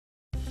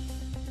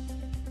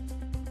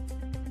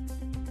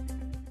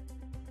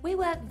We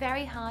work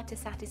very hard to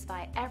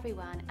satisfy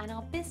everyone, and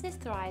our business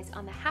thrives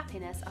on the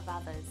happiness of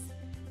others.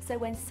 So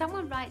when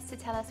someone writes to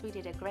tell us we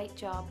did a great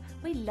job,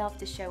 we love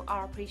to show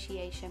our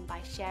appreciation by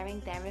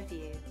sharing their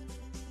review.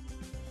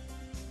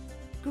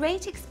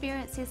 Great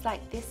experiences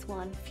like this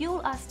one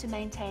fuel us to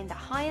maintain the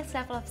highest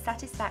level of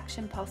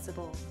satisfaction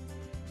possible.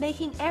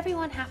 Making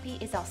everyone happy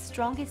is our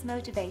strongest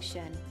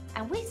motivation,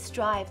 and we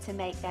strive to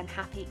make them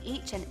happy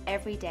each and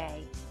every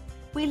day.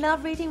 We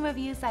love reading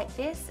reviews like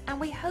this, and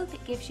we hope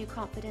it gives you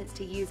confidence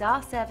to use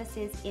our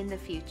services in the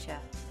future.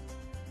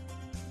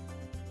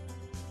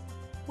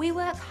 We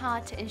work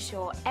hard to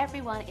ensure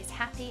everyone is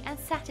happy and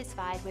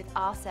satisfied with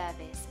our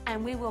service,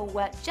 and we will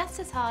work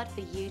just as hard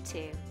for you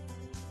too.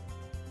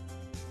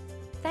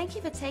 Thank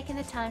you for taking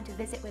the time to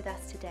visit with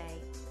us today.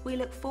 We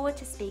look forward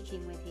to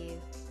speaking with you.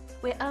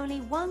 We're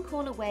only one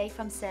call away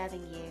from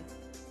serving you.